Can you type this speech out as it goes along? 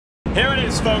Here it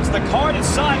is, folks. The card is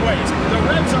sideways. The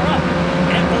revs are up.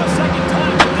 And for the second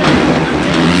time today,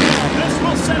 this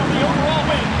will settle the overall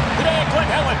win today at Glen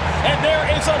Helen. And there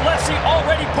is Alessi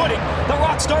already putting the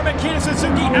Rockstar Makita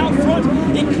Suzuki out front.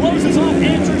 He closes off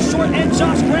Andrew Short and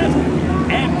Josh Grant.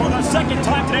 And for the second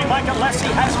time today, Mike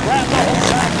Alessi has grabbed the whole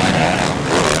track.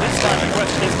 This time the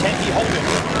question is, can he hold it?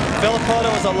 Villopoto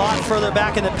was a lot further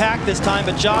back in the pack this time,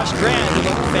 but Josh Grant,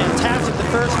 who looked fantastic the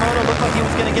first moto, looked like he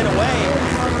was going to get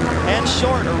away. And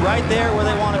Short are right there where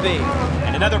they want to be.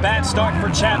 And another bad start for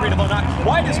Chad Reed, although not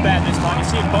quite as bad this time. You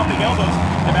see him bumping elbows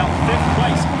in about 5th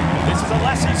place. This is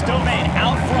Alessi's domain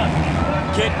out front.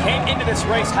 Kid came into this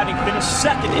race having finished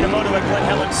 2nd in a moto at Glen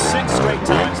Helen 6 straight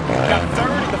times. Got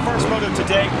 3rd in the first moto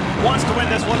today. Wants to win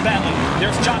this one badly.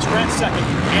 There's Josh Grant 2nd.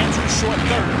 Andrew Short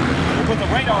 3rd. We'll put the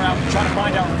radar out and try to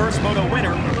find our first moto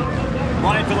winner.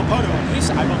 Ryan Villopoto,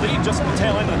 he's, I believe, just at the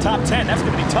tail end of the top 10. That's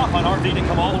going to be tough on RV to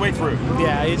come all the way through.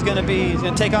 Yeah, he's going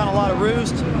to take on a lot of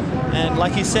roost. And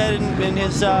like he said in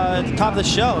his at the top of the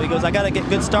show, he goes, I got to get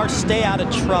good starts, stay out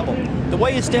of trouble. The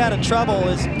way you stay out of trouble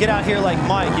is get out here like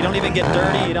Mike. You don't even get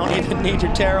dirty. You don't even need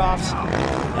your tear-offs.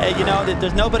 You know,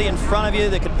 there's nobody in front of you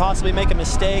that could possibly make a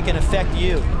mistake and affect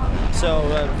you. So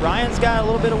Ryan's got a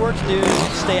little bit of work to do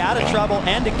to stay out of trouble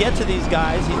and to get to these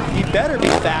guys. He better be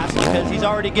fast because he's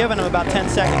already given them about 10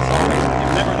 seconds.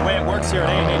 Remember the way it works here at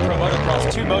AMA Pro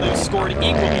Motocross, 2 motos scored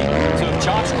equally. So if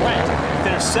Josh Grant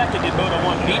finished 2nd in Moto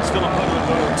 1, beats Villopoto in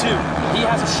Moto 2, he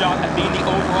has a shot at being the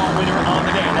overall winner on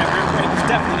the day. And that rear brake is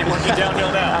definitely working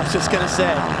downhill now. I was just going to say.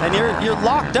 And you're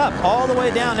locked up all the way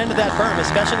down into that berm,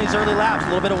 especially in these early laps. A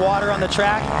little bit of water on the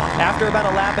track. After about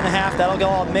a lap and a half, that'll go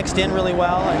all mixed in really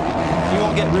well. And you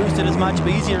won't get roosted as much. It'll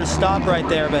be easier to stop right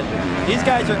there. But these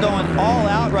guys are going all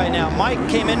out right now. Mike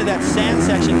came into that sand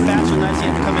section faster than I've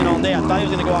seen him come in all day. I thought he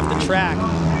was going to go off the track.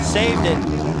 Saved it.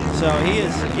 So he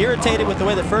is irritated with the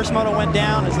way the first moto went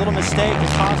down. His little mistake has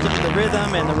cost him the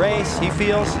rhythm and the race. He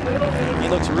feels he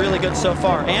looks really good so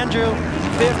far. Andrew,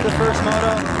 5th the first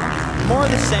moto. More of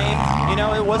the same. You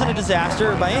know, it wasn't a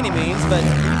disaster by any means, but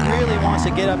he really wants to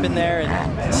get up in there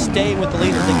and stay with the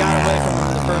leaders. They got away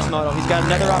from the first moto. He's got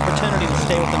another opportunity to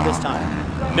stay with them this time.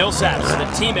 Millsaps, the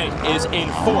teammate, is in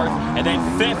 4th, and then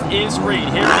 5th is Reed.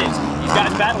 Here it is. These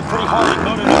guys battled pretty hard in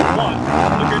Moto 1.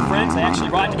 They're good friends. They actually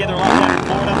ride together a lot down in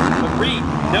Florida. But Reed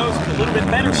knows a little bit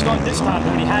better start this time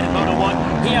than he had in Moto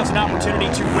 1. He has an opportunity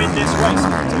to win this race.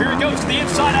 So here he goes to the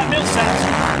inside on Millsaps.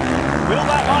 Will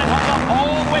that line hold up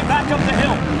all the way back up the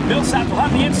hill? Millsaps will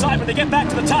have the inside when they get back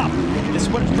to the top. This is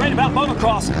what's great about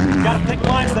motocross. You've got to pick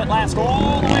lines that last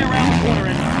all the way around the corner,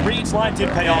 and Reed's line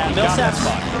did pay off. Millsaps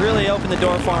really opened the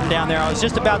door for him down there. I was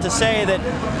just about to say that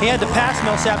he had to pass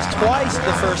Millsaps twice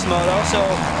the first moto, so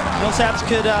Millsaps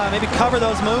could maybe cover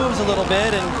those moves a little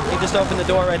bit, and he just opened the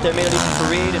door right there, made it easy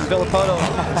for Reed, and Villopoto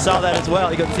saw that as well.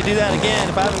 He goes, if you do that again,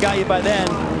 if I haven't got you by then,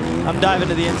 I'm diving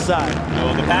to the inside.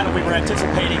 Well, the battle we were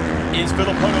anticipating is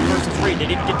Villopoto versus Reed. They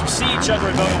didn't get to see each other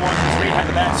in Moto 1 because Reed had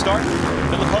the bad start.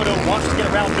 Villopoto wants to get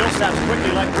around Millsaps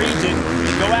quickly like Reed did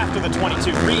to go after the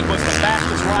 22. Reed was the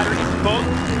fastest rider in both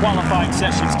qualifying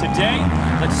sessions today.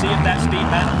 Let's see if that speed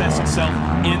manifests itself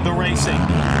in the racing.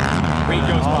 Reed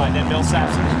goes by, then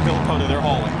Millsaps and Villopoto, they're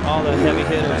hauling. All the heavy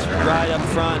hitters right up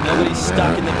front. Nobody's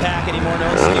stuck in the pack anymore. No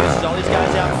excuses. All these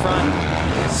guys out front.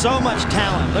 So much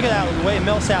talent. Look at that, the way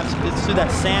Millsaps gets through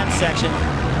that sand section.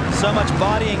 So much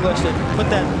body English to put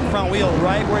that front wheel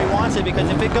right where he wants it, because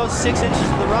if it goes 6 inches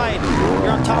to the right,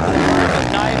 you're on top of the car,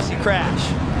 but knives, you crash.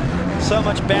 So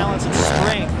much balance and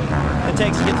strength it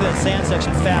takes to get to that sand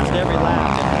section fast every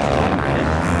lap.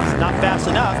 It's not fast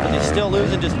enough, but he's still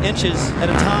losing just inches at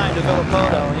a time to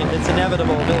Villopoto. It's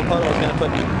inevitable. Villopoto is going to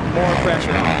put more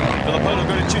pressure on. Villopoto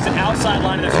going to choose an outside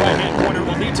line in this right-hand corner.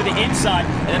 Will lead to the inside,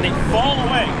 and then they fall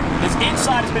away. This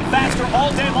inside has been faster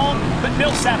all day long, but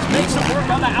Millsaps makes it work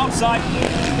on the outside.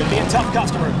 He's going to be a tough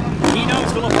customer. He knows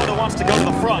Villopoto wants to go to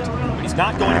the front, but he's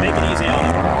not going to make it easy on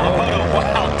him. Villopoto,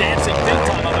 wow, dancing big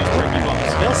time on those tricky bumps.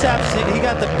 Millsaps, he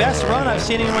got the best run I've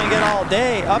seen anyone get all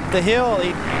day. Up the hill, he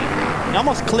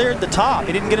almost cleared the top.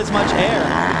 He didn't get as much air,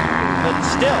 but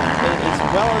still, as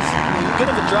well as good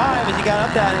of a drive as he got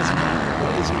up that, as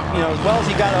well as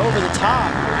he got over the top,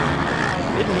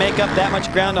 didn't make up that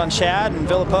much ground on Chad, and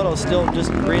Villopoto still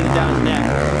just breathing down his neck.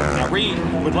 Now Reed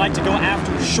would like to go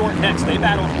after Short next. They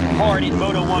battled hard in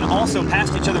Moto 1, also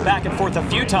passed each other back and forth a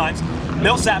few times.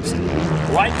 Millsaps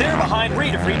right there behind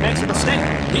Reed. If Reed makes a mistake,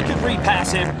 he could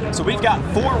repass him. So we've got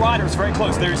 4 riders very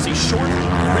close. There's the Short,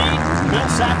 Reed,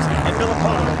 Millsaps, and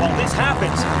Villopoto. While this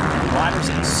happens, riders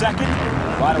in 2nd,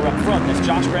 Rider up front, that's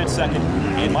Josh Grant second,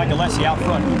 and Mike Alessi out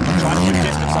front, trying to put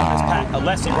distance on this pack.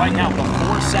 Alessi right now with a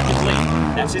 4-second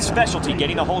lead. That's his specialty,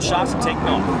 getting the whole shots and taking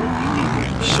off.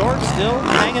 Short still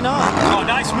hanging on. Oh,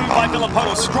 nice move by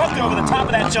Villopoto. Scrubbed over the top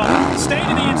of that jump, stayed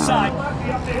to the inside.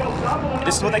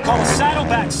 This is what they call a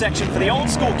saddleback section for the old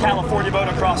school California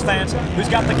motocross fans. Who's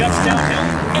got the guts downhill?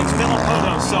 It's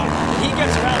Villopoto. So if he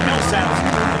gets around hill saddles,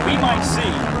 we might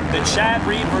see the Chad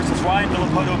Reed versus Ryan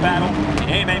Villopoto battle in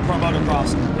AMA Pro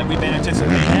Motocross that we've been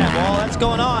anticipating. Yeah, well, that's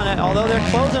going on. Although they're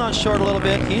closing on Short a little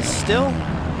bit, he's still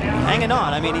hanging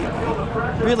on. I mean, he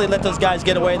really let those guys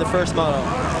get away the first moto.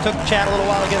 Took Chad a little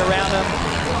while to get around him.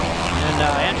 And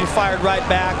Andrew fired right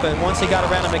back, but once he got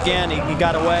around him again, he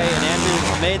got away, and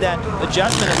Andrew made that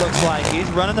adjustment, it looks like. He's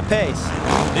running the pace.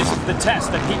 This is the test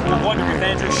that people wonder if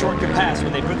Andrew Short can pass.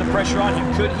 When they put the pressure on him,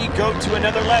 could he go to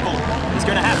another level? He's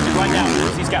going to have to right now,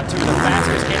 because he's got two of the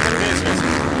fastest in the business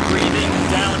breathing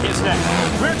down his neck.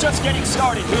 We're just getting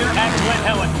started here at Glen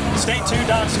Helen. Stay tuned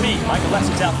on speed. Mike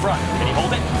Alessi's out front. Can he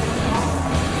hold it?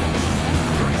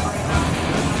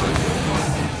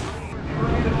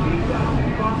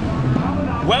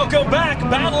 Welcome back.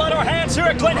 Battle on our hands here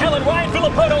at Glen Helen. Ryan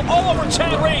Villopoto all over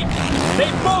Chad Reed.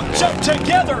 They both jump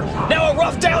together. Now a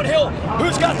rough downhill.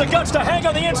 Who's got the guts to hang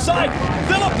on the inside?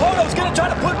 Villopoto's going to try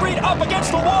to put Reed up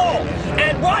against the wall.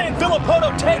 And Ryan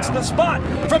Villopoto takes the spot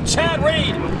from Chad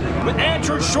Reed. With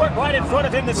Andrew Short right in front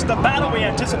of him, this is the battle we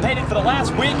anticipated for the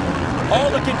last week. All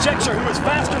the conjecture who is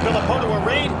faster, Villopoto or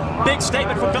Reed. Big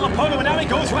statement from Villopoto, and now he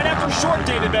goes right after Short,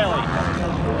 David Bailey.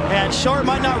 And Short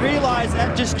might not realize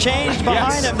that just changed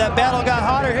behind him. That battle got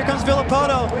hotter. Here comes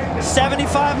Villopoto,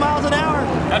 75 miles an hour.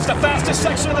 That's the fastest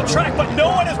section of the track, but no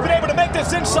one has been able to make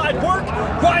this inside work.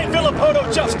 Ryan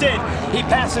Villopoto just did. He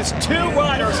passes two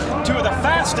riders, two of the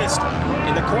fastest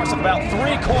in the course of about 3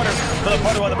 quarters.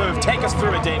 Villopoto on the move. Take us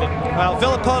through it, David. Well,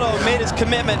 Villopoto made his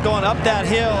commitment going up that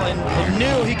hill and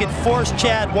knew he could force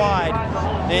Chad wide,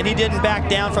 and he didn't back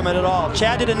down from it at all.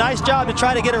 Chad did a nice job to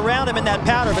try to get around him in that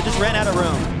powder, but just ran out of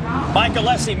room. Mike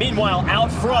Alessi, meanwhile, out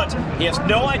front. He has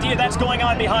no idea that's going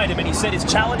on behind him, and he said his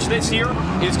challenge this year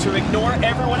is to ignore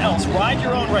everyone else. Ride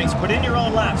your own race, put in your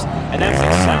own laps, and that's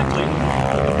exactly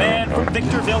what the man from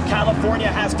Victorville, California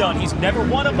has done. He's never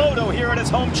won a moto here at his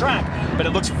home track, but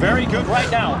it looks very good right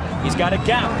now. He's got a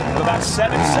gap of about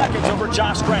 7 seconds over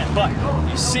Josh Grant, but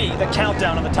you see the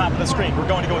countdown on the top of the screen. We're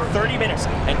going to go 30 minutes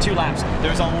and 2 laps.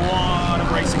 There's a lot of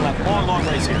racing left, long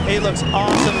race here. He looks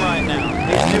awesome right now.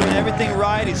 He's doing everything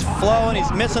right. He's flowing.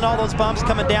 He's missing all those bumps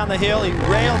coming down the hill. He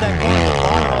railed that corner at the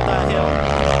bottom of that hill.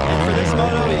 And for this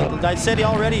moto, I said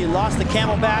he lost the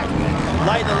camelback,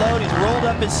 lighten the load. He's rolled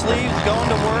up his sleeves, going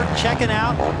to work, checking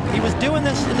out. He was doing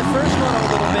this in the first moto a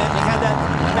little bit. He had that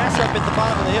mess up at the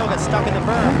bottom of the hill, got stuck in the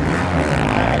berm.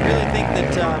 I really think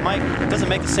that Mike doesn't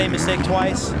make the same mistake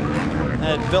twice.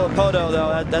 At Villopoto,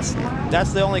 though,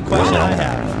 that's the only question I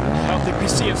have. I don't think we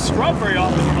see him scrub very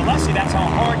often from Alessi. That's how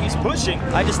hard he's pushing.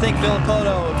 I just think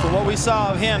Villopoto, for what we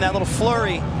saw of him, that little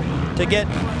flurry to get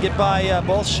by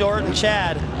both Short and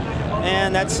Chad,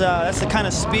 and that's the kind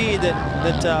of speed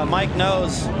that Mike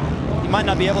knows he might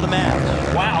not be able to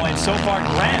match. Wow, and so far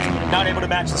Grant not able to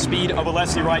match the speed of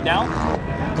Alessi right now.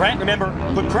 Grant, remember,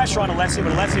 put pressure on Alessi,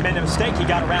 but Alessi made a mistake. He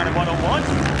got around in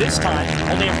 101. This time,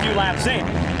 only a few laps in.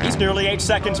 He's nearly 8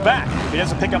 seconds back. If he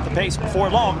doesn't pick up the pace before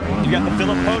long, you got the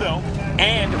Villopoto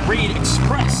and Reed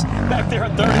Express back there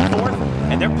at 3rd and 4th,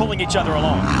 and they're pulling each other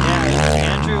along.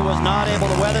 Yeah, Andrew was not able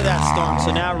to weather that storm,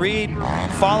 so now Reed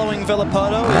following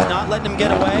Villopoto. He's not letting him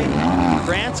get away.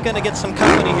 Grant's going to get some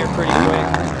company here pretty quick,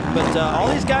 but all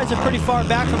these guys are pretty far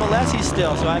back from Alessi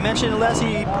still. So I mentioned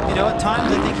Alessi, at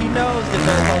times I think he knows that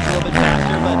Villopoto's a little bit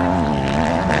faster, but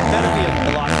he better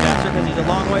be a lot faster because he's a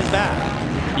long ways back.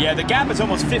 Yeah, the gap is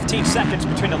almost 15 seconds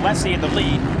between Alessi in the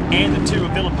lead and the two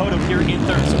of Villopoto here in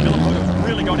 3rd. So Villopoto's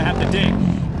really going to have to dig.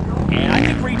 And I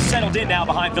think Reed settled in now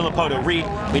behind Villopoto. Reed,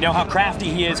 we know how crafty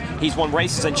he is. He's won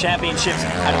races and championships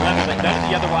at a level that none of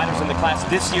the other riders in the class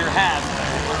this year have.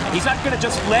 And he's not going to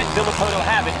just let Villopoto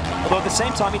have it, although at the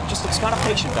same time, he just looks kind of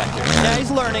patient back there. Yeah,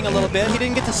 he's learning a little bit. He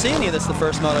didn't get to see any of this the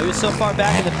first moto. He was so far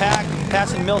back in the pack,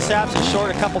 passing Millsaps and Short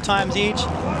a couple times each.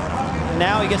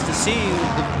 Now he gets to see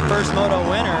the first moto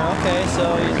winner. Okay,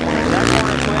 so that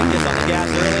corner twin gets on the gas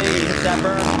early, he hits that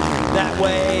berm that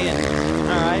way, and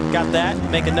all right, got that.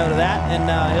 Make a note of that, and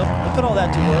he'll put all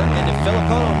that to work. And if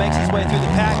Villopoto makes his way through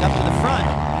the pack up to the front,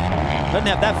 doesn't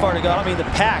have that far to go. I don't mean the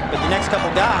pack, but the next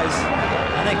couple guys,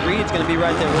 I think Reed's going to be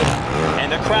right there with him.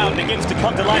 And the crowd begins to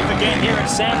come to life again here in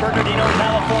San Bernardino,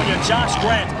 California. Josh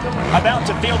Grant about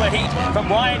to feel the heat from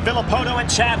Ryan Villopoto and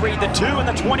Chad Reed. The 2 and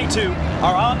the 22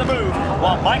 are on the move,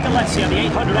 while Mike Alessi on the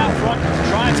 800 out front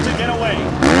tries to get away.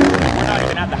 We're not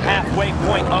even at the halfway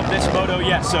point of this moto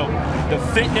yet, so the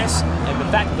fitness and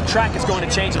the fact that the track is going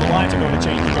to change and the lines are going to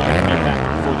change is going to be back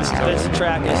before this is over. This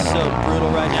track is so brutal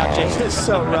right now, Jason. It's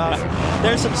so rough.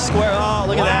 There's some square. Oh,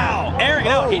 look at that. Wow, Aaron,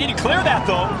 no, he didn't clear that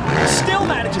though. Still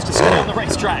manages to stay on the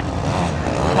racetrack.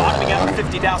 Bottoming out a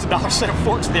 $50,000 set of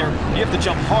forks there. You have to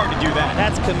jump hard to do that.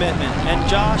 That's commitment. And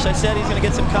Josh, I said he's going to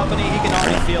get some company. He can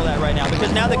already feel that right now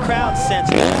because now the crowd's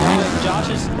sensing it. Josh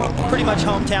is pretty much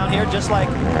hometown here, just like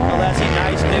Alessi.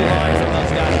 Nice new line from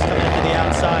those guys coming into the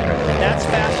outside. That's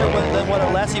faster than what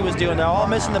Alessi was doing. They're all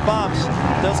missing the bumps.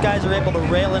 Those guys are able to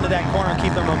rail into that corner and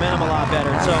keep their momentum a lot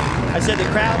better. So I said the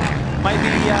crowd might be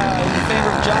in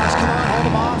favor of Josh. Come on, hold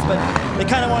him off, but they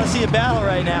kind of want to see a battle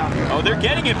right now. Oh, they're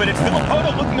getting it, but it's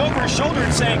Villopoto looking over his shoulder and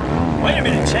saying, wait a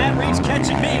minute, Chad Reed's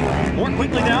catching me more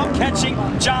quickly than I'm catching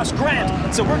Josh Grant.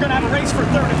 So we're going to have a race for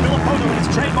third as Villopoto in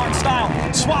his trademark style,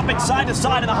 swapping side to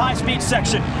side in the high-speed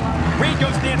section. Reed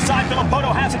goes to the inside, Villopoto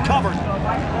has it covered.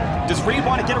 Does Reed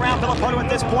want to get around Villopoto at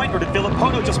this point, or did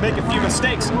Villopoto just make a few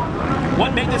mistakes?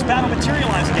 What made this battle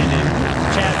materialize again, Dave?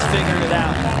 Chad's figured it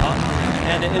out.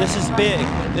 And this is big.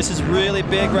 This is really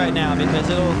big right now because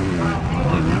it'll...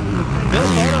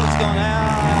 Villopoto's going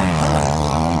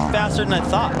out faster than I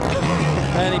thought.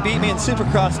 And he beat me in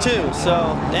Supercross too,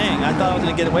 so dang, I thought I was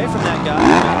going to get away from that guy.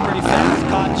 Pretty fast.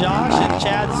 Caught Josh, and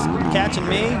Chad's catching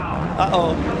me.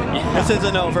 Uh-oh. Yeah. This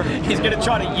isn't over. He's going to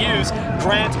try to use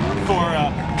Grant for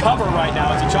cover right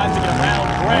now as he tries to get around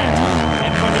Grant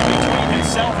and put it between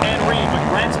himself and Reed. But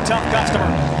Grant's a tough customer.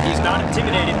 He's not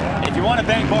intimidated. And if you want to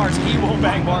bang bars, he will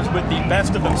bang bars with the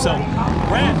best of them. So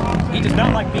Grant, he does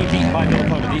not like being beaten by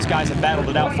Villopoto. These guys have battled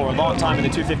it out for a long time in the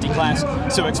 250 class.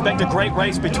 So expect a great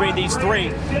race between these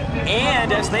three.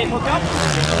 And as they hook up,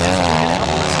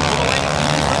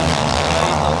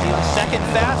 second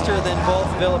faster than both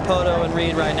Villopoto and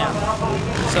Reed right now.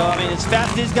 So, I mean, as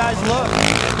fast as these guys look,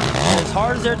 as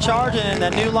hard as they're charging, and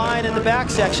that new line in the back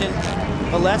section,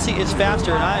 Alessi is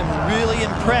faster, and I'm really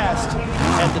impressed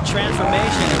at the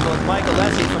transformation of both Mike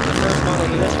Alessi from the first moto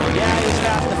to this one. Yeah, he was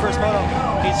fast in the first moto.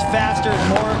 He's faster,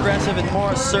 more aggressive, and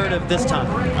more assertive this time.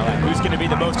 All right, who's going to be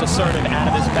the most assertive out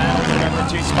of this battle for number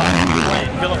 2 spot?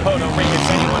 Grant, Villopoto, Reed,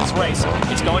 it's anyone's race.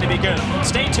 It's going to be good.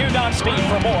 Stay tuned on Speed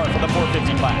for more for the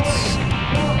 450 class.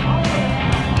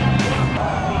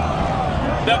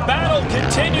 The battle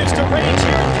continues to rage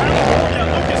here in California.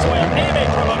 Lucas Oil AMA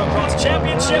Pro Motocross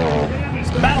Championship.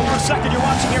 Battle for second, you're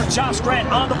watching here. Josh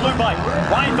Grant on the blue bike,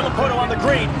 Ryan Villopoto on the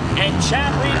green, and Chad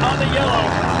Reed on the yellow.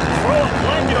 Throw a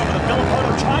blanket over the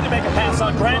Villopoto, trying to make a pass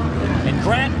on Grant. And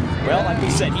Grant, well, like we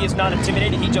said, he is not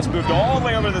intimidated. He just moved all the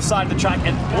way over to the side of the track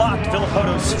and blocked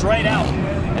Villopoto straight out.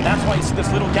 And that's why you see this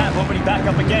little gap opening back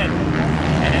up again.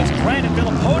 And as Grant and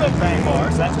Villopoto bang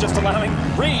bars, that's just allowing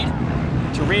Reed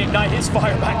to reignite his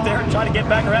fire back there and try to get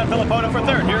back around Villopoto for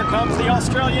third. Here comes the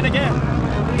Australian again.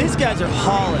 These guys are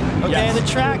hauling, okay? Yes. The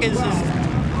track is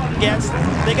yes,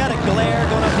 they got a glare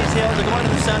going up these hills. They're going to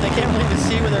the sun. They can't really even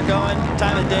see where they're going.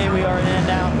 Time of day we are in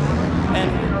now. And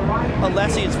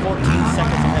Alessi is 14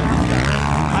 seconds ahead of these guys.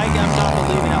 I'm not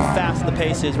believing how fast the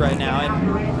pace is right now.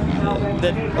 And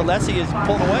that Alessi is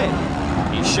pulling away.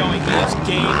 He's showing his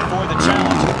game for the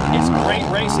challenge. It's great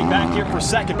racing back here for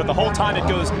second, but the whole time it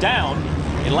goes down,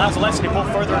 it allows Alessi to pull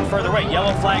further and further away.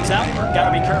 Yellow flags out. Got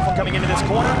to be careful coming into this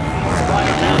corner.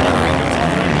 Sliding down the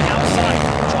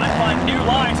outside. Trying to find new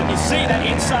lines, and you see that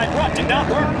inside rut did not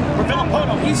work for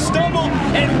Villopoto. He stumbled,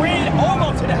 and Reed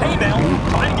almost hit a hay bale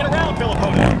trying to get around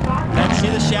Villopoto. And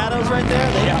see the shadows right there?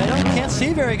 They can't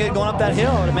see very good going up that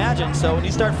hill, I would imagine. So when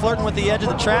you start flirting with the edge of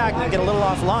the track and get a little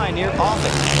offline, you're off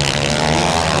it.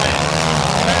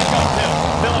 Back uphill,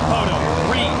 Villopoto.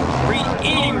 Reed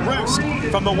eating roost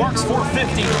from the Works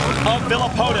 450 of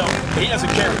Villopoto. He doesn't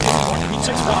care. He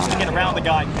just wants to get around the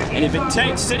guy. And if it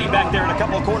takes sitting back there in a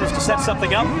couple of corners to set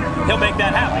something up, he'll make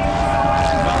that happen.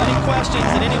 Well, any questions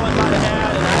that anyone might have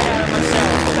had, and I had it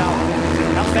myself, about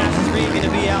how fast is Reed going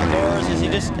to be outdoors? Is he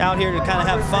just out here to kind of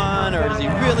have fun, or does he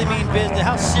really mean business?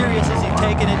 How serious is he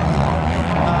taking it?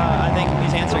 I think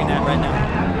he's answering that right now.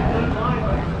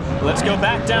 Let's go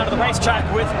back down to the racetrack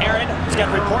with Aaron. He's got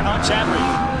a report on Chad Reed.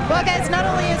 Well, guys, not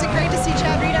only is it great to see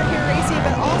Chad Reed out here racing,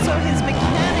 but also his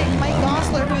mechanic, Mike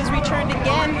Alessi, who has returned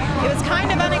again. It was kind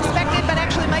of unexpected, but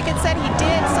actually Mike had said he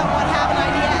did somewhat have an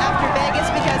idea after Vegas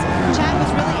because Chad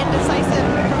was really indecisive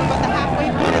from about the halfway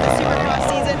point of the Supercross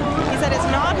season. He said it's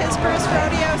not his first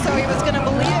rodeo, so he was going to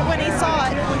believe it when he saw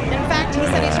it. In fact, he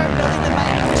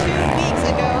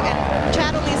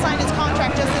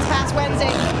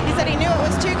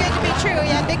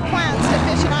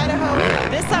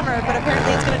hammered, but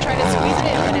apparently he's going to try to squeeze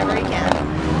it in whenever he can.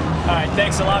 All right,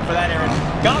 thanks a lot for that, Aaron.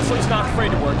 Gosler's not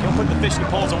afraid to work. He'll put the fishing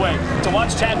poles away to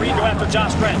watch Chad Reed go after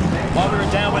Josh Grant. While we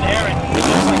were down with Aaron, it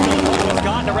looks like Villopoto has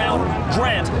gotten around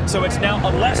Grant, so it's now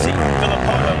Alessi,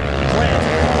 Villopoto, Grant,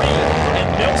 Reed, and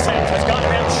Millsap has gone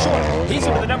around Short. He's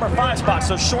into the number 5 spot,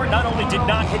 so Short not only did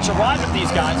not hitch a ride with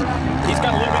these guys, he's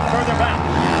got a little bit further back.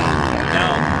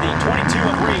 Now, the 22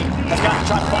 of Reed has got to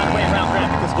try to find a way around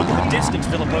Grant because look at the distance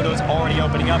Villopoto is already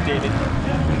opening up, David.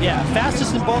 Yeah,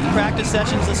 fastest in both practice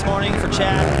sessions this morning for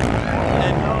Chad,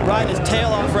 and riding his tail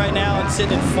off right now and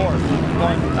sitting in 4th.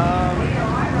 Going,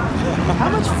 how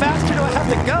much faster do I have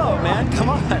to go, man? Come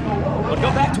on. Well, to go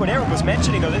back to what Aaron was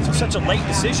mentioning, though, this was such a late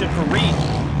decision for Reed.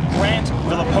 Grant,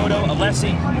 Villopoto,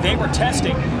 Alessi, they were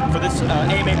testing for this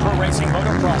AMA Pro Racing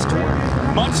Motocross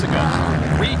Tour months ago.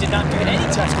 Reed did not do any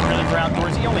testing really for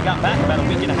outdoors. He only got back about a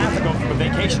week and a half ago from a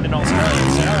vacation in Australia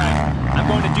and said, all right, I'm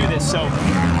going to do this. So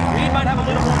Reed might have a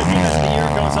little more to do as the year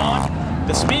goes on.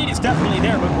 The speed is definitely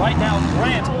there, but right now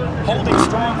Grant holding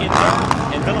strong in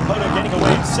 3rd and Villopoto getting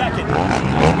away in 2nd.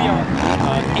 We are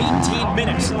 18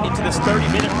 minutes into this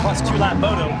 30-minute plus 2-lap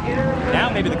moto. Now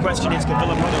maybe the question is, can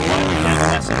Villopoto run in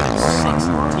less than 16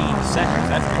 seconds?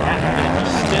 That's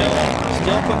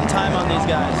Still putting time on these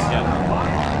guys. Yeah.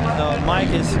 Mike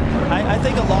is, I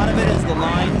think a lot of it is the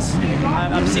lines.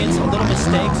 I'm seeing some little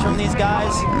mistakes from these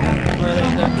guys where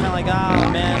they're kind of like, oh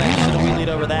man, I should have wheelied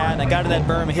over that. And I got to that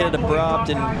berm and hit it abrupt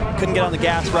and couldn't get on the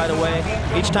gas right away.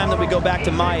 Each time that we go back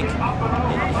to Mike,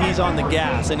 he's on the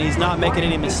gas and he's not making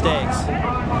any mistakes.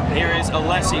 Here is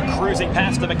Alessi cruising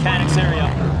past the mechanics area.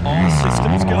 All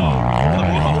systems go.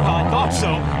 I thought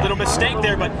so. Little mistake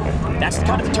there, but that's the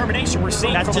kind of determination we're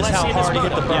seeing from Alessi. That's just how hard he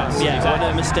hit the berm. Yes, yeah, exactly.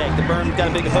 Wasn't a mistake. The berm got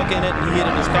a big hook in it, and he hit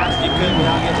it as fast as he could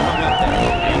without getting hung up there.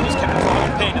 And just kept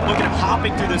throwing pain. And look at him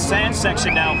hopping through the sand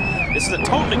section now. This is a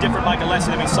totally different Mike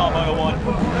Alessi than we saw Moto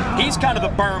 1. He's kind of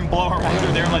the berm blower right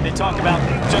through there, like they talk about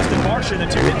Justin Marshall in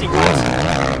the 250 class.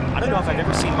 I don't know if I've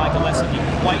ever seen Mike Alessi be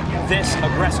quite this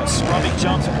aggressive. Scrubbing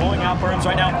jumps, blowing out berms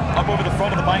right now, up over the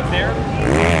front of the bike there.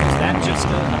 Is that just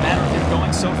a matter of him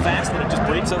going so fast that it just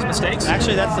breeds those mistakes?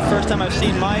 Actually, that's the first time I've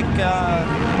seen Mike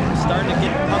starting to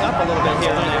get hung up a little bit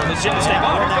here. Legit mistake.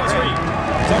 Oh, here goes Reed.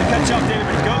 So to catch up there,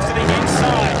 but he goes to the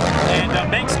inside and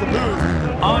makes the move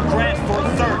on Grant for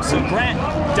 3rd. So Grant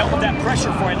dealt with that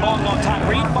pressure for a long, long time.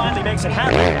 Reed finally makes it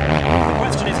happen. The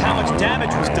question is how much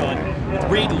damage was done with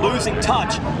Reed losing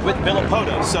touch with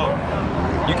Villopoto. So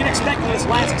you can expect in this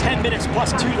last 10 minutes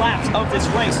plus 2 laps of this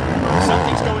race,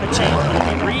 something's going to change. Will it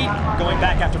be Reed going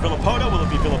back after Villopoto? Will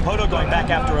it be Villopoto going back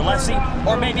after Alessi?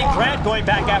 Or maybe Grant going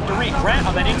back after Reed? Grant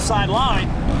on that inside line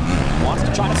wants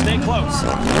to try to stay close.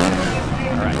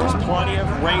 All right, there's plenty of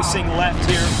racing left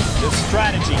here. The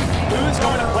strategy. Who's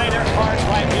going to play their cards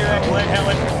right here at Glen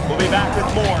Helen? We'll be back with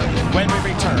more when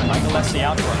we return. Mike Alessi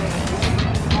out front.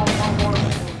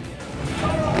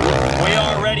 We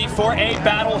are ready for a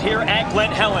battle here at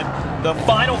Glen Helen. The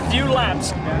final few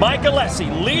laps, Mike Alessi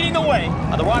leading the way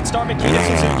on the Rockstar Makita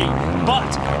Suzuki. But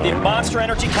the Monster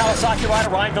Energy Kawasaki rider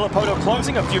Ryan Villopoto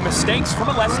closing a few mistakes from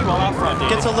Alessi while out front.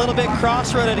 Gets a little bit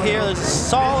cross-rutted here. There's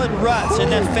solid ruts in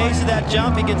that face of that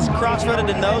jump. He gets cross-rutted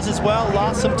in those as well.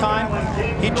 Lost some time.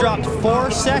 He dropped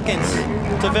 4 seconds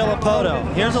to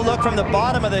Villopoto. Here's a look from the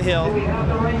bottom of the hill.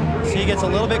 So he gets a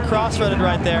little bit cross-rutted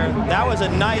right there. That was a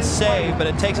nice save, but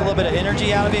it takes a little bit of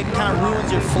energy out of it. It kind of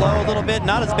ruins your flow a little bit.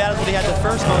 Not as bad as what he had the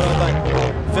first moto, but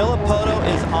Villopoto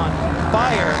is on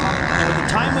fire. And with the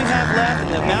time we have left and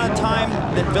the amount of time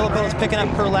that Villopoto is picking up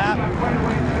per lap,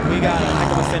 we got a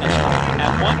heck of a finish.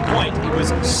 At one point, it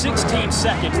was 16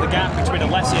 seconds, the gap between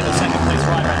Alessi and the second place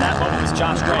rider. At that moment was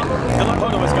Josh Grant.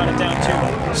 Villopoto has got it down to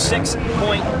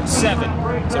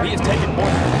 6.7. So he has taken more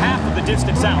than half of the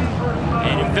distance out.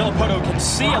 And if Villopoto can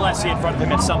see Alessi in front of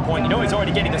him at some point, you know he's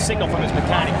already getting the signal from his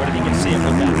mechanic, but if he can see it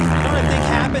with that. You know what I think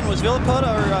happened was Villopoto,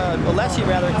 or Alessi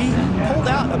rather, he pulled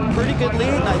out a pretty good lead,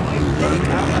 and I think,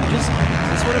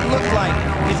 that's what it looked like.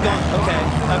 He's going, okay,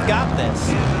 I've got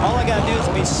this. All I gotta do is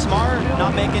be smart,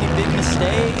 not make any big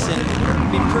mistakes, and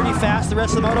be pretty fast the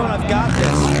rest of the moto, and I've got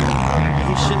this.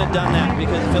 He shouldn't have done that,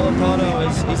 because Villopoto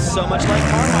he's so much like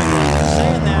Carmichael. He's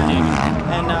saying that,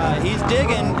 and he's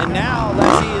digging, and now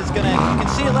Alessi is gonna, you can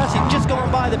see Alessi just going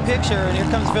by the picture, and here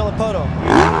comes Villopoto.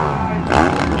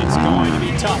 It's going to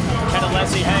be tough. Can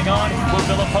Alessi hang on? Will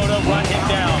Villopoto run him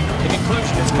down? The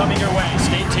conclusion is coming your way.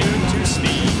 Stay tuned to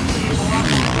Speed.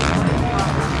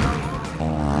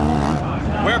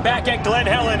 We're back at Glen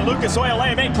Helen, Lucas Oil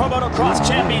AMA Pro Motocross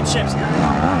Championships.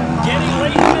 Getting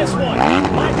late in this one.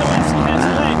 Mike Alessi has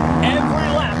led every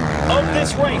lap of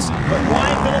this race, but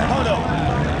Ryan Villopoto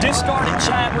discarded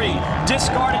Chad Reed,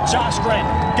 discarded Josh Grant,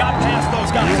 got past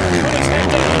those guys, put his head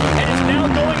down, and is now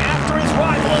going after his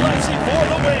rival Alessi for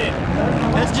the win.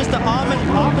 It's just the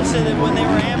opposite of when they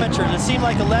were amateurs. It seemed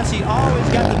like Alessi always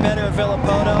got the better of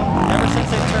Villopoto. Ever since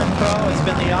they turned pro, it's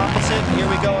been the opposite. Here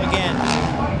we go again.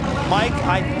 Mike,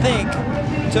 I think,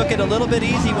 took it a little bit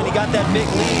easy when he got that big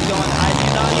lead going. I do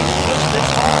not need to push this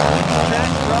hard.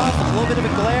 Track rough, a little bit of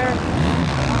a glare.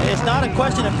 It's not a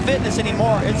question of fitness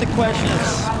anymore. It's a question of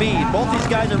speed. Both these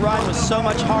guys are riding with so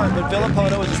much heart, but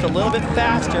Villopoto is just a little bit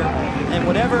faster. And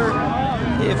whatever,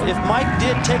 if Mike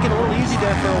did take it a little easy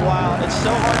there for a while, it's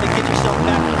so hard to get yourself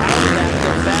back out of that and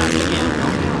go fast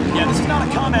again. Yeah, this is not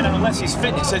a comment on Alessi's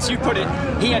fitness. As you put it,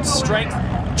 he had strength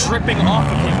dripping off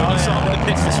of him when you saw him in the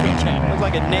pits this weekend. Looked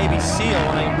like a Navy SEAL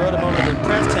when I rode him over to the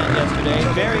press tent yesterday.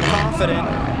 Very confident.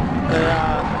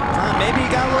 Maybe he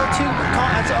got a little too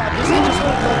confident. This is just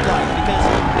what it looked like, because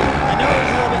I know he was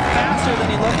a little bit faster than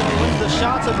he looked when he went to the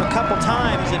shots over a couple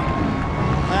times, and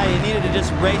he needed to just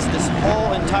race this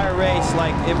whole entire race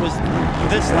like it was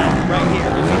this lap right here.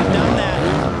 If he'd have done that,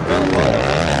 Villopoto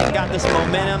wouldn't have got this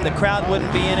momentum. The crowd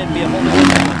wouldn't be in it. It'd be a whole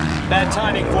different thing. Bad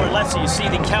timing for Alessi. You see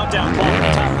the countdown clock at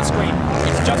the top of the screen.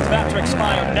 It's just about to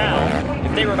expire now.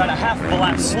 If they were about a half of a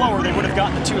lap slower, they would have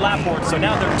gotten the 2 lap board. So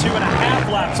now they're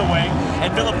 2.5 laps away, and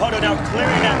Villopoto now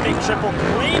clearing that big triple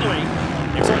cleanly.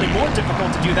 It's only more difficult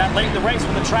to do that late in the race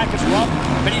when the track is rough,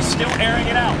 but he's still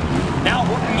airing it out. Now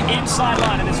working the inside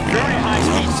line in this very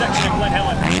high-speed section of Glen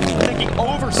Helen, thinking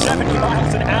over 70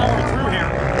 miles an hour through here.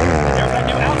 There's that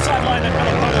new outside line that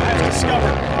Villopoto has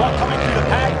discovered while coming through the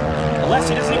pack.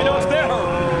 Alessi doesn't even know it's there.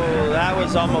 That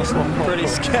was almost pretty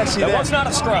sketchy. That was not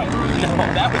a scrub. No,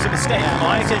 that was a mistake. Yeah,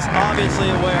 Mike is obviously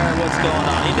aware of what's going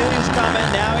on. He knew he was coming,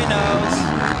 now he knows.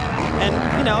 And,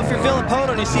 you know, if you're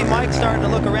Villopoto and you see Mike starting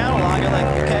to look around a lot, you're like,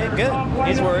 okay, good.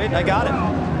 He's worried. I got it.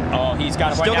 Oh, he's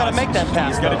got it right now. Still got to make that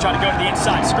pass. He's going to try to go to the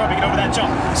inside, scrubbing it over that jump,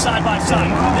 side by side.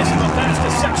 This is the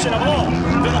fastest section of all.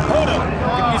 Villopoto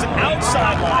is an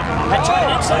outside line. Had tried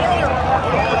an inside earlier.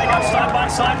 Oh, they got side by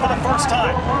side for the first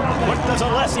time. What does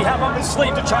Alessi have up his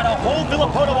sleeve to try to hold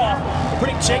Villopoto off,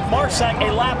 putting Jake Marsack a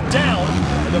lap down?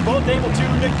 And they're both able to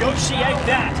negotiate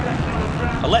that.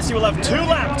 Alessi will have 2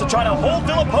 laps to try to hold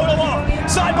Villopoto off.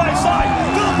 Side by side,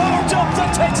 Villopoto jumps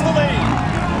and takes the lead.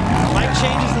 Mike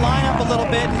changed his lineup a little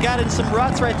bit and got in some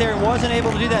ruts right there and wasn't able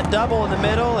to do that double in the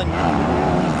middle. And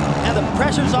now the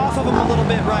pressure's off of him a little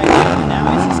bit right now. And now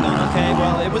he's just going, okay,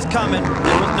 well, it was coming.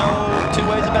 There was no 2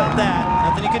 ways about that.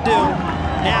 Nothing he could do.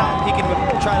 Now he can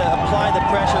try to apply the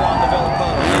pressure on the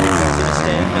Villopoto.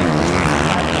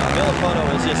 Villopoto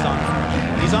is just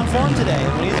he's on form today.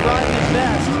 When he's riding his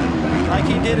best, like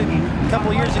he did a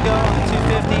couple years ago on the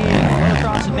 250 and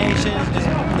Motocross of Nations, just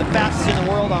the fastest in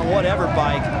the world on whatever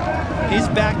bike. He's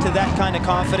back to that kind of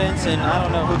confidence, and I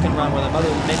don't know who can run with him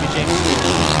other than maybe James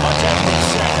Stewart. Much has been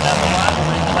said that the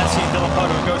rivalry Alessi and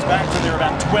Villopoto goes back to they're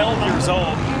about 12 years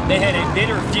old. They had a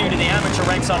bitter feud in the amateur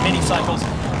ranks on mini-cycles,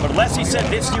 but Alessi said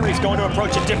this year he's going to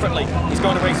approach it differently. He's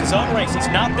going to race his own race. He's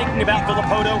not thinking about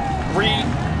Villopoto, Reed,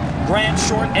 Grant,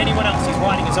 Short, anyone else. He's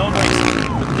riding his own race.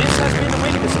 But this has been the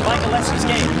weakness of Mike Alessi's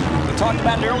game. We talked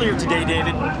about it earlier today,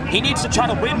 David. He needs to try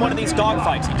to win one of these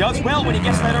dogfights. He does well when he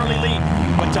gets that early lead,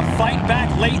 but to fight back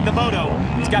late in the moto,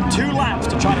 he's got 2 laps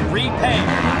to try to repay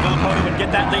Villopoto and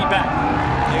get that lead back.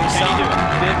 There's some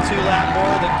big 2-lap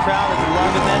board. The crowd is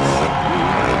loving this.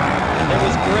 It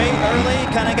was great early,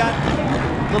 kind of got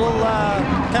a little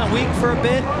kind of weak for a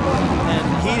bit, and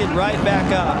heated right back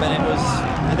up. And it was,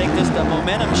 I think, just a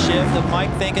momentum shift of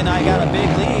Mike thinking, I got a big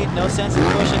lead, no sense in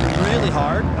pushing really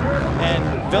hard, and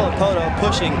Villopoto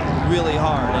pushing really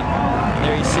hard. And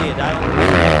there you see it.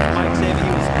 Mike said he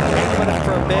was hanging with him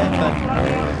for a bit, but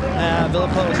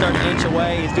Villopoto started to inch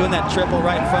away. He's doing that triple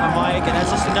right in front of Mike, and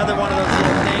that's just another one of those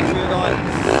little things where you're going,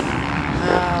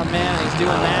 oh man, he's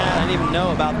doing that. I didn't even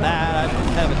know about that.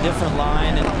 I have a different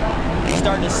line, and you're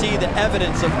starting to see the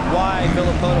evidence of why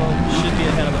Villopoto should be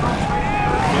ahead of him.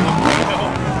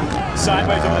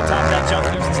 Sideways over the top of that jump.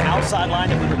 There's this outside line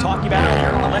that we were talking about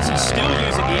earlier. Alessi's still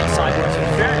using the inside, which is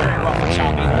very, very rough and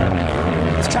choppy.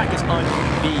 This track is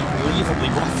unbelievably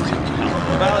rough right now.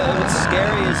 Well, what's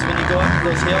scary is when you go up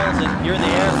those hills and you're in the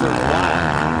air for a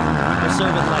while. You're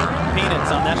serving like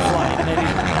peanuts on that flight, and then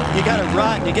you got to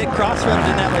run. You get crossroads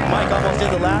in that like Mike almost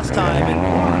did the last time, and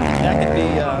that could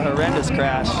be a horrendous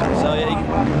crash. So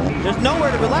there's nowhere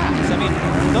to relax. I mean,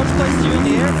 those places you're in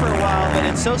the air for a while, but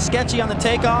it's so sketchy on the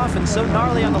takeoff and so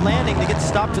gnarly on the landing to get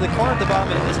stopped to the core at the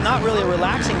bottom. It's not really a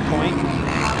relaxing point.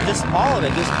 Just all of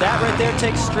it. Just that right there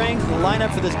takes strength. The line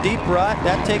up for this deep rut,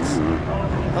 that takes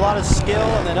a lot of skill,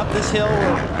 and then up this hill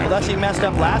where Alessi messed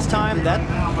up last time, that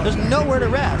there's nowhere to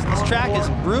rest. This track is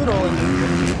brutal,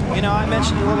 and you know, I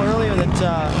mentioned a little earlier that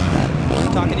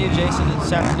talking to you, Jason,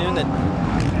 this afternoon, that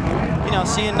you know,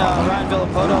 seeing Ryan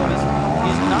Villopoto,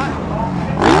 he's not,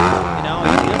 you know,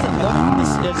 he doesn't look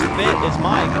as fit as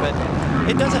Mike, but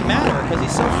it doesn't matter because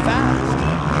he's so fast.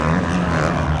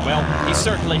 Well, he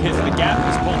certainly hit the gap.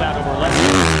 He's pulled out over less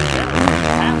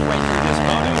halfway through this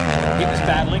moto. He was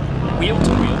battling wheel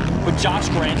to wheel with Josh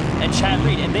Grant and Chad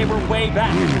Reed, and they were way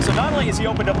back. So not only has he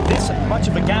opened up this much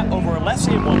of a gap over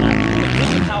Alessi in one lap, but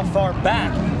look at how far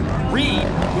back Reed,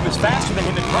 who was faster than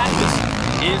him in practice,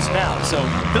 is now. So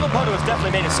Villopoto has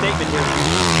definitely made a statement here.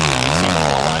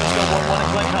 Riders go 1-1 at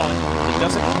Glen Helen. It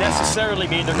doesn't necessarily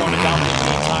mean they're going to dominate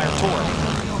the entire tour.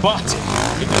 But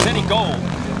if there's any goal,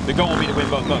 the goal will be to win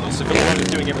both motos. So Villopoto is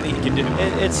doing everything he can do.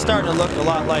 It's starting to look a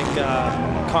lot like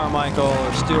Carmichael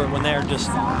or Stewart when they're just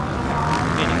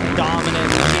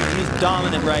dominant. He's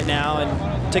dominant right now,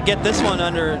 and to get this one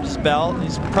under his belt,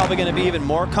 he's probably going to be even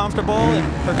more comfortable and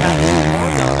perhaps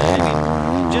more dominant.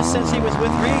 I mean, just since he was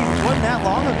with Reed, it wasn't that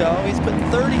long ago, he's put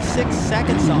 36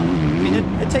 seconds on him. I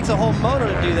mean, it takes a whole moto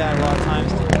to do that a lot of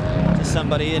times to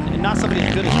somebody, and not somebody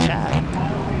as good as Chad.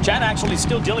 Chad actually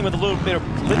still dealing with a little bit,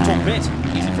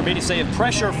 easy for me to say, of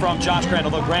pressure from Josh Grant,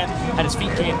 although Grant had his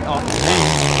feet came off his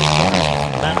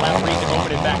head. That allowed Reed to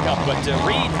open it back up, but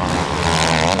Reed,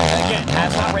 again,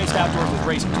 has not raced outdoors, has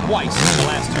raced twice in the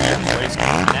last 2 years. He raced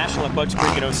National at Budge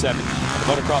Creek in 07, the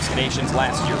Motocross Nations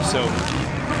last year, so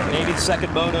maybe the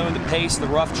second moto, the pace, the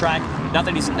rough track, not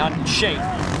that he's not in shape,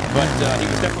 but he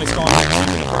was definitely strong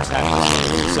in the first half of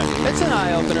the season. It's an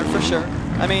eye-opener for sure.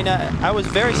 I mean, I was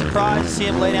very surprised to see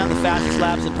him lay down the fastest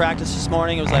laps at practice this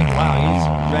morning. It was like, wow,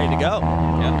 he's ready to go.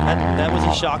 Yeah. That was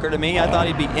a shocker to me. I thought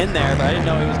he'd be in there, but I didn't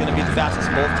know he was going to be the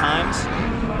fastest both times.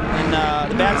 And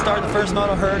the bad start of the first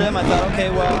moto hurt him. I thought,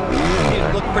 okay, well, he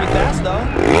looked pretty fast though,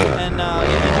 and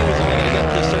he was only going to get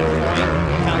to a certain point,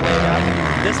 kind of laid out.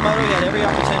 This moto, he had every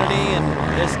opportunity, and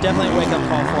it's definitely a wake-up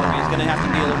call for him. He's going to have to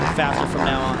be a little bit faster from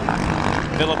now on.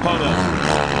 Villopoto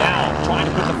now trying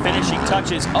to put the finishing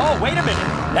touches. Oh, wait a minute.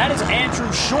 That is Andrew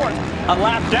Short a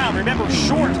lap down. Remember,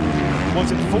 Short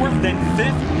was in 4th, then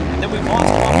 5th, and then we lost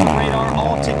him off the radar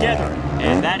altogether.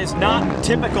 And that is not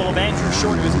typical of Andrew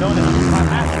Short, who is known as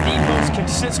the most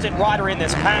consistent rider in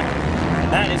this pack.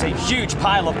 That is a huge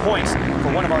pile of points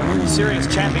for one of our serious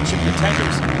championship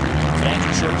contenders. But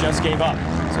Andrew Short just gave up.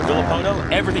 So Villopoto,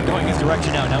 everything going his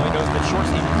direction now. Now he goes to Short's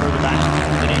even further back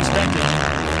than he expected.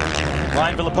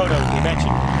 Ryan Villopoto, we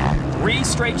mentioned, 3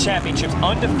 straight championships,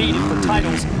 undefeated for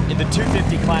titles in the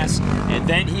 250 class, and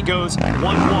then he goes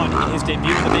 1-1 in his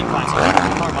debut in the big class.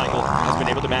 Carmichael has been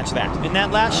able to match that. In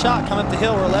that last shot, come up the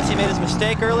hill where Alessi made his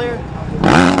mistake earlier,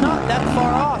 he's not that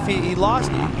far off. He lost,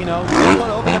 you know, he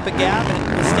wanted to open up a gap, and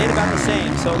it stayed about the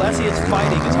same. So Alessi is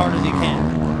fighting as hard as he can.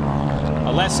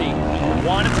 Alessi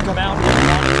wanted to come out here.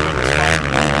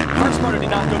 First moto did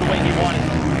not go the way he wanted.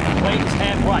 Played his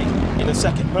hand right in the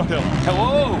second moto.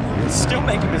 Whoa! Still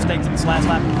making mistakes in this last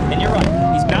lap. And you're right,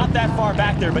 he's not that far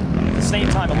back there, but at the same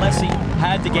time, Alessi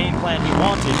had the game plan he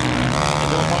wanted. And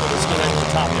Villopoto was still able to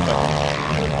top it.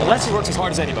 But Alessi works as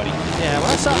hard as anybody. Yeah, when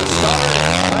I saw the start,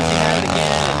 Alessi had it again.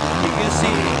 You can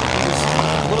see he was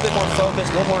a little bit more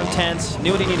focused, a little more intense, knew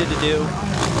what he needed to do,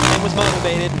 and was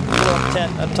motivated, a little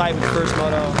uptight with the first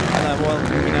moto. I thought, well,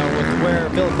 you know, with where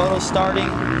Villopoto's starting,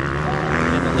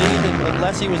 and the lead that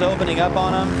Alessi was opening up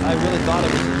on him, I really thought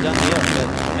it was a done deal. But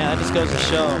man, that just goes to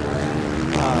show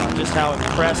just how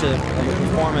impressive of a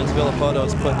performance Villopoto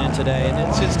is putting in today, and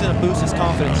it's just going to boost his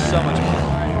confidence so much more.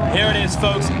 Here it is,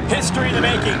 folks. History in the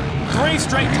making. 3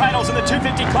 straight titles in the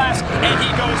 250 class, and he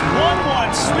goes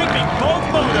 1-1, sweeping both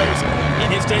motos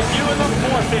in his debut in the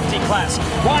 450 class.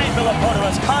 Ryan Villopoto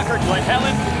has conquered Glen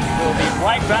Helen. We'll be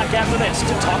right back after this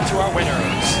to talk to our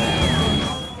winners.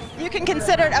 You can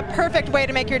consider it a perfect way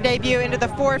to make your debut into the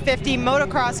 450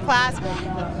 motocross class.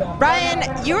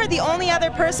 Ryan, you are the only other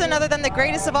person other than the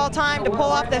greatest of all time to pull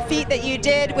off the feat that you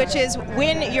did, which is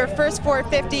win your first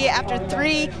 450 after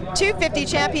 3 250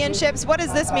 championships. What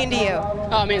does this mean to you?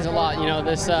 Oh, it means a lot. You know,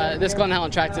 this Glen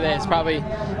Helen track today is probably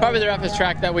the roughest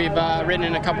track that we've ridden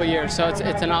in a couple years. So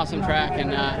it's an awesome track,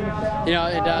 and you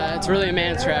know, it's really a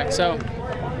man's track. So,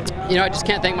 you know, I just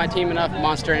can't thank my team enough,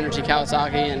 Monster Energy,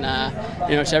 Kawasaki, and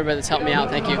you know, just everybody that's helped me out.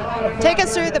 Thank you. Take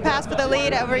us through the pass for the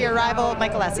lead over your rival,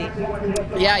 Mike Alessi.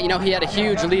 Yeah, you know, he had a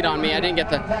huge lead on me. I didn't get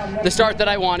the start that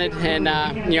I wanted, and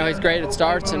you know, he's great at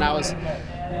starts, and I was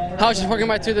just working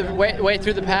my way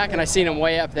through the pack, and I seen him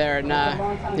way up there, and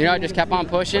you know, I just kept on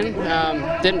pushing.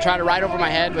 Didn't try to ride over my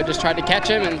head, but just tried to catch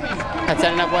him, and that's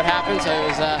ended up what happened. So it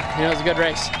was, you know, it was a good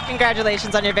race.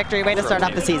 Congratulations on your victory. Way to start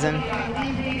off the season.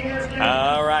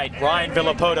 All right. right, Ryan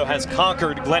Villopoto has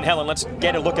conquered Glen Helen. Let's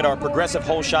get a look at our progressive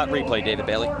whole shot replay, David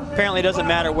Bailey. Apparently it doesn't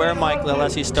matter where Mike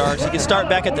Alessi starts. He can start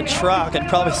back at the truck and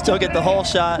probably still get the whole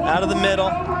shot out of the middle.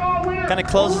 Kind of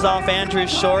closes off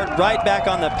Andrews short, right back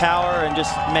on the power, and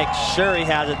just makes sure he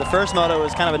has it. The first moto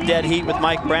was kind of a dead heat with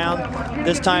Mike Brown.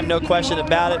 This time, no question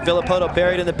about it. Villopoto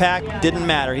buried in the pack. Didn't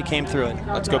matter. He came through it.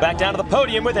 Let's go back down to the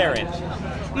podium with Aaron.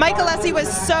 Mike Alessi was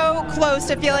so close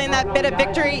to feeling that bit of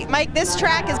victory. Mike, this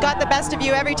track has got the best of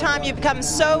you every time. You've come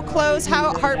so close.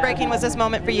 How heartbreaking was this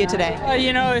moment for you today?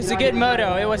 You know, it's a good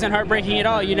moto. It wasn't heartbreaking at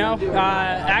all, you know.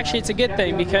 Actually, it's a good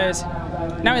thing because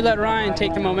now we let Ryan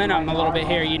take the momentum a little bit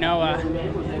here, you know.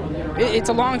 It's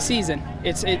a long season.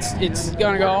 It's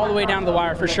going to go all the way down to the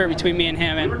wire for sure between me and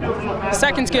him. And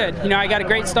second's good. You know, I got a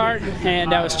great start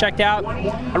and I was checked out.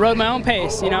 I rode my own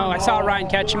pace. You know, I saw Ryan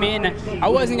catching me and I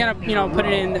wasn't going to, you know, put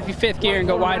it in the fifth gear and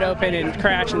go wide open and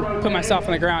crash and put myself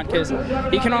on the ground because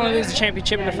you can only lose the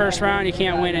championship in the first round. You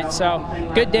can't win it. So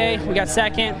good day. We got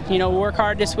second. You know, we'll work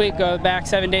hard this week. Go back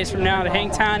 7 days from now to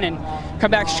Hangtown and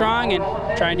come back strong and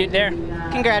try and do it there.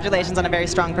 Congratulations on a very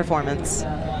strong performance.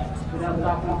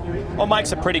 Well,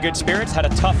 Mike's a pretty good spirits, had a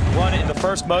tough run in the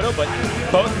first moto, but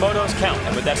both motos count.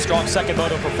 And with that strong second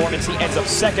moto performance, he ends up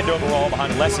second overall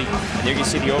behind Alessi. And there you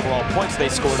see the overall points they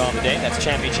scored on the day. That's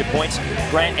championship points.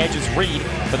 Grant edges Reed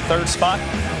for the third spot.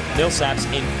 Millsap's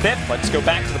in fifth. Let's go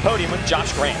back to the podium with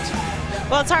Josh Grant.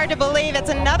 Well, it's hard to believe it's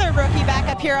another rookie back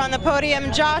up here on the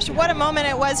podium. Josh, what a moment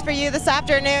it was for you this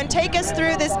afternoon. Take us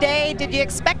through this day. Did you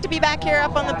expect to be back here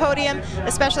up on the podium,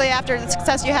 especially after the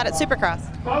success you had at Supercross?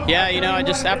 Yeah, you know,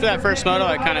 after that first moto,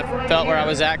 I kind of felt where I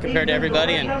was at compared to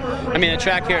everybody. And I mean, the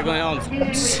track here at Glen Helen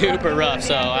is super rough.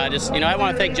 So I just, you know, I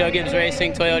want to thank Joe Gibbs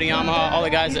Racing, Toyota, Yamaha, all the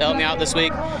guys that helped me out this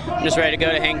week. I'm just ready to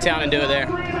go to Hangtown and do it there.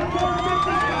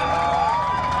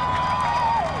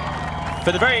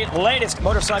 For the very latest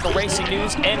motorcycle racing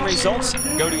news and results,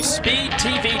 go to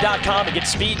speedtv.com and get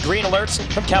speed green alerts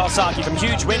from Kawasaki. From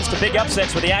huge wins to big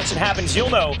upsets where the action happens,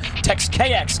 you'll know. Text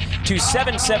KX to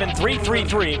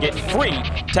 77333 and get free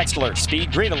text alerts.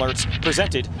 Speed green alerts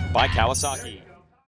presented by Kawasaki.